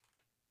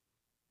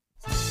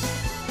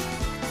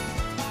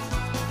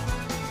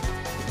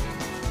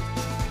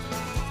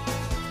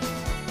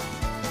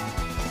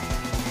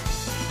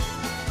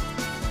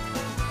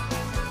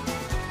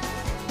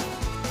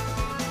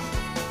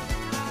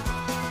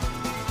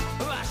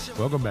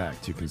Welcome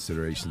back to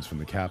Considerations from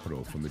the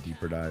Capitol from the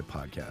Deeper Dive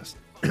podcast.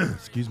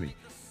 Excuse me.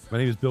 My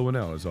name is Bill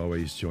Winnell, as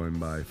always, joined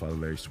by Father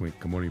Larry Swink.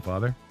 Good morning,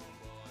 Father.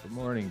 Good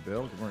morning,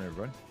 Bill. Good morning,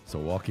 everybody. So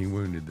walking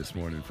wounded this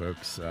morning,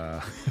 folks.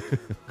 Going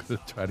to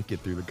try to get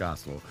through the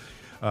gospel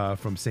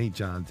from St.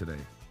 John today.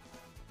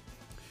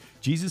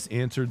 Jesus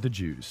answered the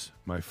Jews,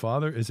 "My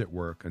Father is at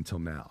work until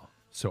now,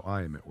 so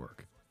I am at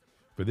work."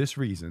 For this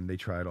reason, they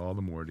tried all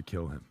the more to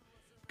kill him,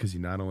 because he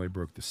not only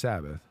broke the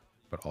Sabbath,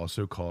 but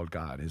also called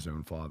God his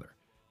own Father,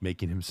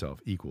 making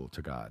himself equal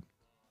to God.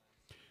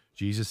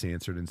 Jesus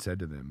answered and said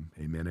to them,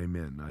 "Amen,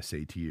 amen, I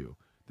say to you,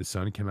 the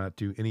Son cannot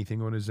do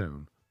anything on his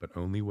own, but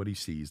only what he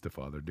sees the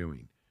Father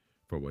doing.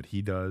 For what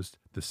he does,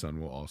 the Son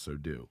will also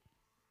do.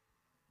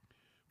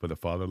 For the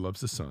Father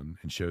loves the Son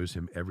and shows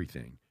him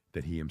everything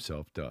that he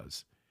himself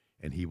does,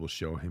 and he will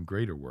show him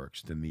greater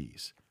works than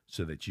these,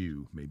 so that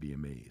you may be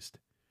amazed.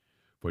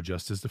 For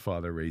just as the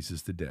Father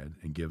raises the dead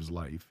and gives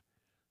life,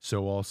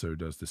 so also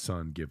does the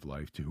Son give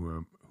life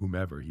to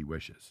whomever he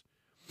wishes.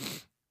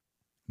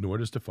 Nor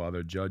does the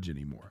Father judge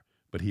anymore,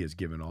 but he has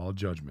given all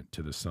judgment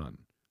to the Son,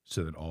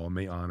 so that all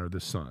may honor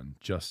the Son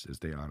just as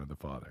they honor the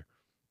Father.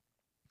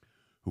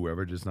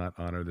 Whoever does not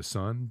honor the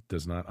Son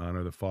does not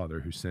honor the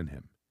Father who sent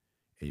him.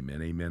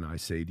 Amen, amen, I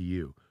say to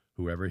you,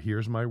 whoever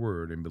hears my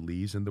word and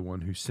believes in the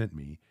one who sent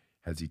me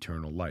has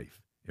eternal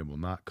life and will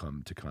not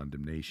come to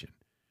condemnation,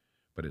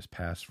 but is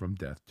passed from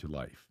death to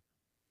life.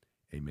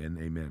 Amen,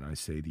 amen, I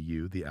say to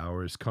you, the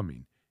hour is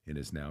coming and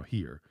is now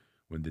here,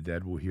 when the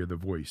dead will hear the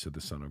voice of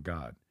the Son of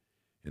God,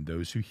 and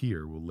those who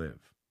hear will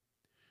live.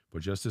 For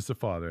just as the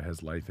Father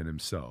has life in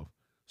himself,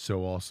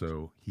 so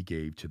also he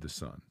gave to the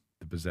Son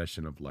the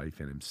possession of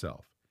life in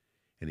himself,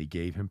 and he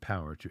gave him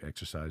power to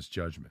exercise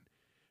judgment,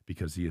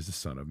 because he is the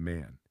Son of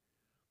Man.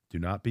 Do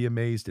not be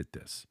amazed at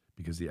this,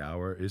 because the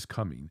hour is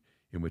coming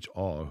in which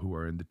all who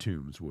are in the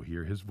tombs will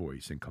hear his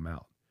voice and come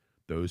out,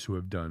 those who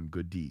have done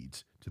good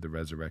deeds to the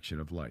resurrection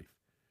of life,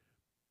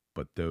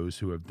 but those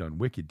who have done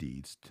wicked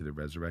deeds to the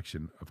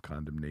resurrection of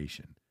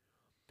condemnation.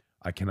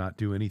 I cannot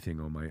do anything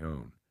on my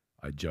own.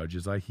 I judge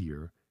as I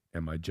hear,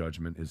 and my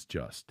judgment is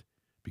just,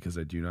 because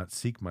I do not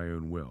seek my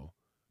own will,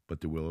 but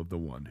the will of the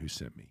one who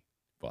sent me."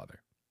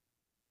 Father.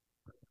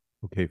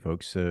 Okay,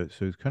 folks. So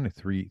it's kind of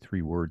three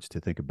words to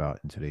think about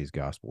in today's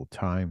gospel: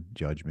 time,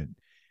 judgment,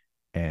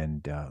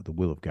 and the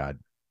will of God.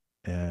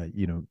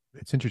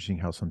 It's interesting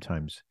how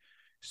sometimes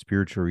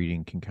spiritual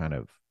reading can kind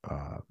of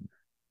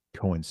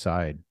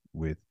coincide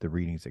with the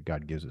readings that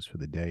God gives us for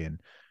the day.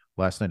 And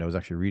last night I was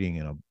actually reading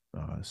in a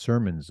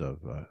sermons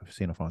of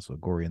St. Alfonso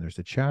Liguori, and there's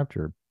a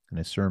chapter in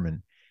a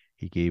sermon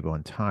he gave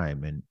on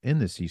time. And in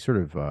this, he sort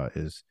of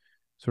is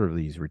sort of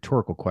these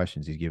rhetorical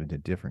questions he's given to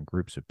different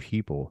groups of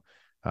people,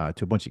 to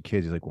a bunch of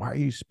kids. He's like, "Why are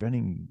you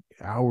spending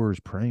hours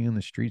praying in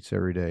the streets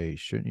every day?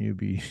 Shouldn't you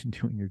be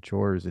doing your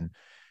chores?" And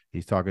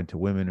he's talking to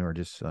women who are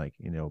just like,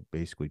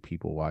 basically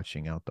people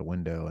watching out the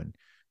window. And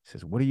he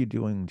says, "What are you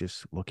doing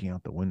just looking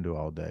out the window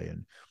all day?"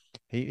 And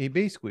he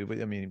basically,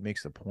 I mean, it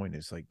makes the point,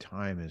 it's like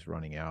time is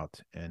running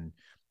out and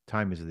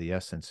time is the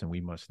essence, and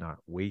we must not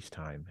waste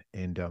time.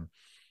 And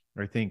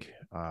I think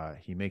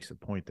he makes the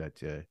point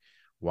that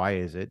why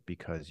is it?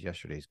 Because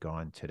yesterday's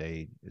gone,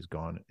 today is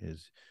gone,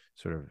 is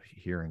sort of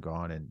here and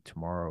gone, and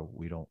tomorrow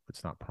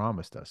it's not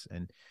promised us.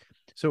 And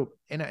so,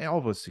 and all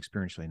of us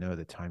experientially know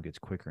that time gets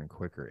quicker and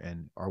quicker.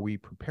 And are we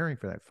preparing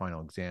for that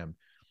final exam?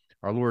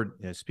 Our Lord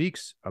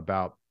speaks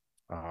about,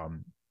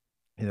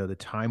 the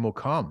time will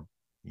come,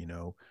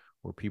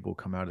 where people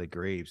come out of the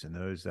graves, and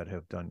those that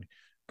have done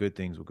good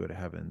things will go to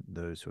heaven.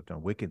 Those who have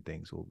done wicked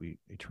things will be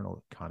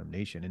eternal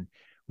condemnation. And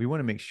we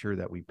want to make sure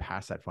that we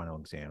pass that final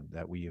exam,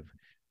 that we have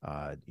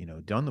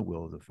done the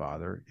will of the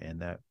Father, and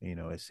that,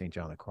 as St.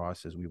 John the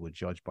Cross says, we will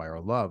judge by our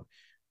love.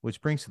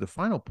 Which brings to the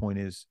final point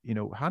is,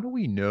 how do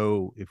we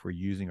know if we're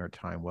using our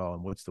time well,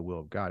 and what's the will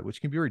of God, which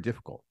can be very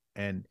difficult.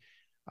 And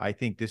I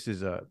think this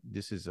is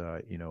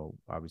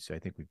obviously I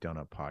think we've done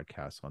a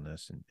podcast on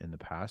this in the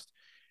past,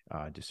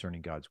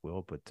 discerning God's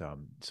will, but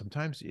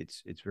sometimes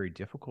it's very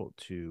difficult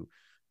to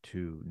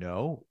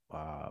know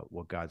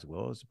what God's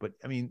will is. But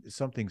I mean,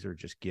 some things are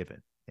just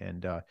given.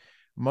 And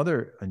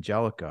Mother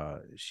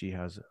Angelica, she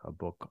has a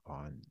book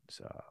on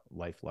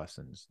life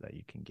lessons that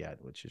you can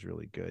get, which is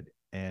really good.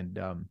 And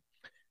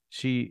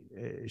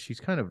she's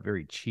kind of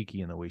very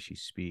cheeky in the way she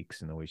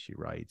speaks and the way she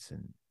writes.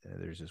 And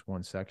there's this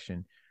one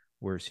section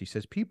where she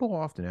says, "People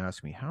often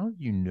ask me, how do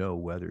you know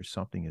whether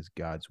something is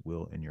God's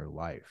will in your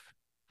life?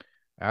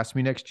 Ask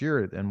me next year,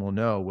 and we'll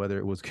know whether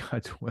it was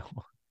God's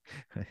will."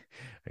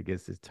 I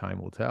guess this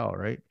time will tell,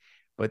 right?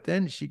 But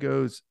then she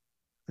goes,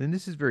 and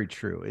this is very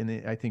true. And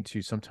I think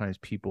too, sometimes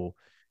people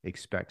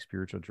expect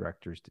spiritual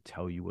directors to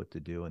tell you what to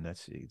do, and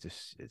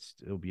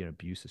it'll be an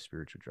abuse of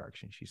spiritual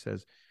direction. She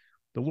says,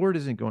 "The Lord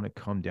isn't going to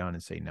come down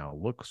and say, 'Now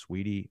look,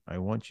 sweetie, I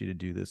want you to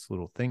do this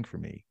little thing for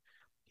me.'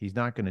 He's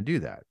not going to do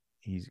that.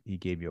 He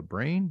gave you a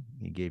brain,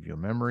 he gave you a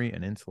memory,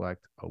 an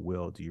intellect, a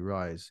will. Do you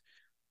realize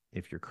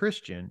if you're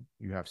Christian,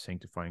 you have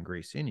sanctifying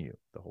grace in you,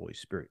 the Holy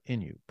Spirit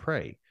in you?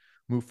 Pray,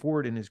 move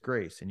forward in his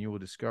grace, and you will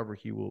discover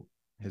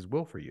his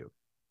will for you.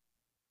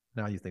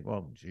 Now you think,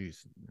 well,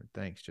 geez,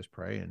 thanks, just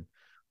pray and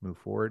move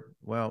forward.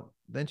 Well,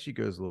 then she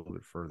goes a little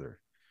bit further.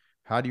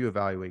 How do you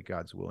evaluate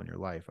God's will in your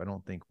life? I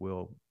don't think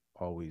will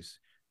always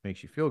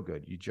makes you feel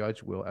good. You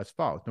judge will as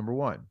follows. Number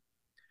one,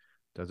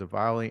 does it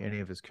violate any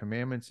of his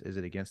commandments? Is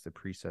it against the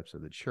precepts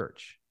of the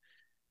church?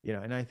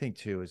 And I think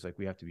too is like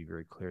we have to be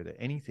very clear that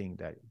anything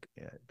that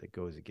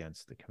goes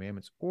against the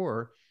commandments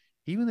or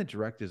even the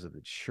directives of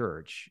the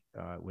church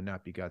would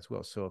not be God's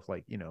will. So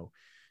if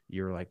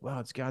you're like, well,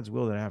 it's God's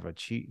will that I have a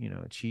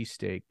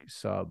cheesesteak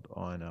sub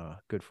on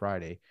Good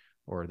Friday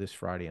or this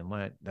Friday in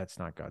Lent, that's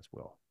not God's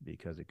will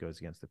because it goes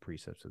against the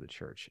precepts of the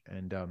church.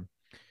 And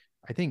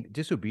I think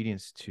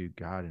disobedience to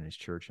God and his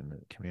church and the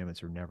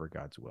commandments are never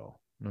God's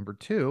will. Number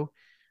two,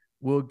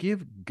 will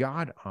give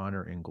God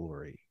honor and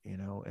glory,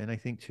 and I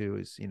think too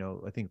is,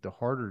 I think the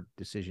harder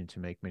decision to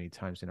make many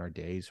times in our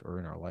days or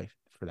in our life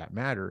for that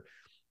matter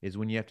is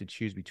when you have to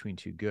choose between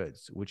two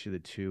goods, which of the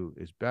two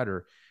is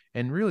better.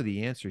 And really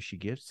the answer she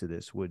gives to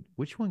this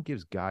which one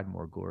gives God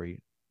more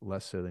glory,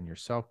 less so than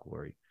yourself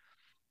glory?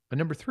 And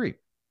number three,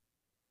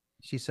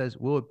 she says,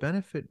 will it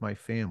benefit my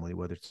family,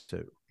 whether it's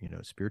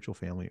a spiritual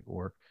family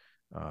or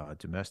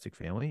domestic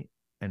family,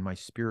 and my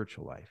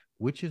spiritual life,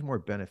 which is more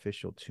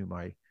beneficial to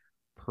my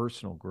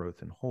personal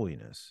growth and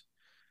holiness?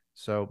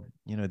 So,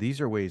 these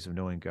are ways of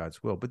knowing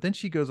God's will. But then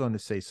she goes on to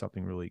say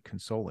something really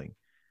consoling.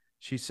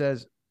 She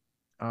says,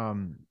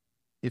 um,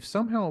 if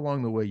somehow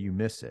along the way you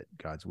miss it,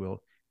 God's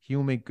will, he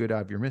will make good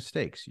out of your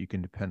mistakes. You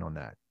can depend on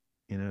that.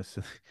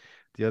 So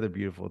the other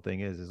beautiful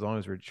thing is, as long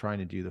as we're trying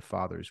to do the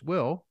Father's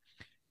will,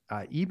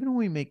 even when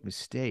we make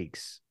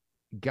mistakes,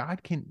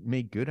 God can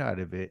make good out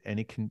of it, and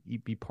it can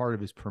be part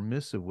of his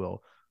permissive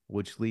will,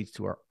 which leads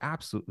to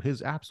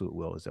his absolute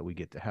will is that we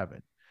get to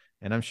heaven.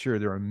 And I'm sure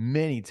there are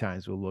many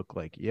times we'll look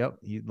like, yep,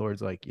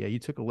 Lord's like, yeah, you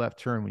took a left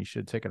turn when you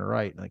should have taken a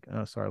right. Like,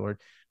 oh, sorry, Lord.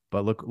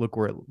 But look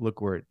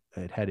where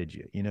it headed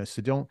you.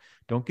 So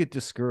don't get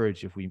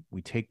discouraged if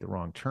we take the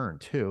wrong turn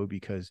too,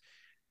 because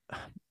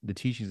the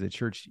teachings of the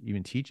church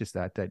even teach us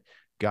that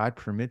God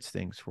permits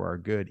things for our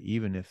good,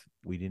 even if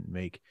we didn't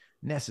make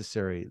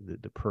necessary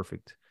the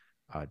perfect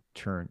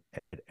turn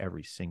at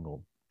every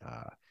single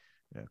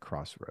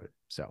crossroad.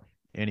 So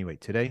anyway,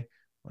 today,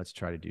 let's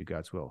try to do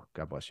God's will.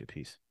 God bless you.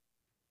 Peace.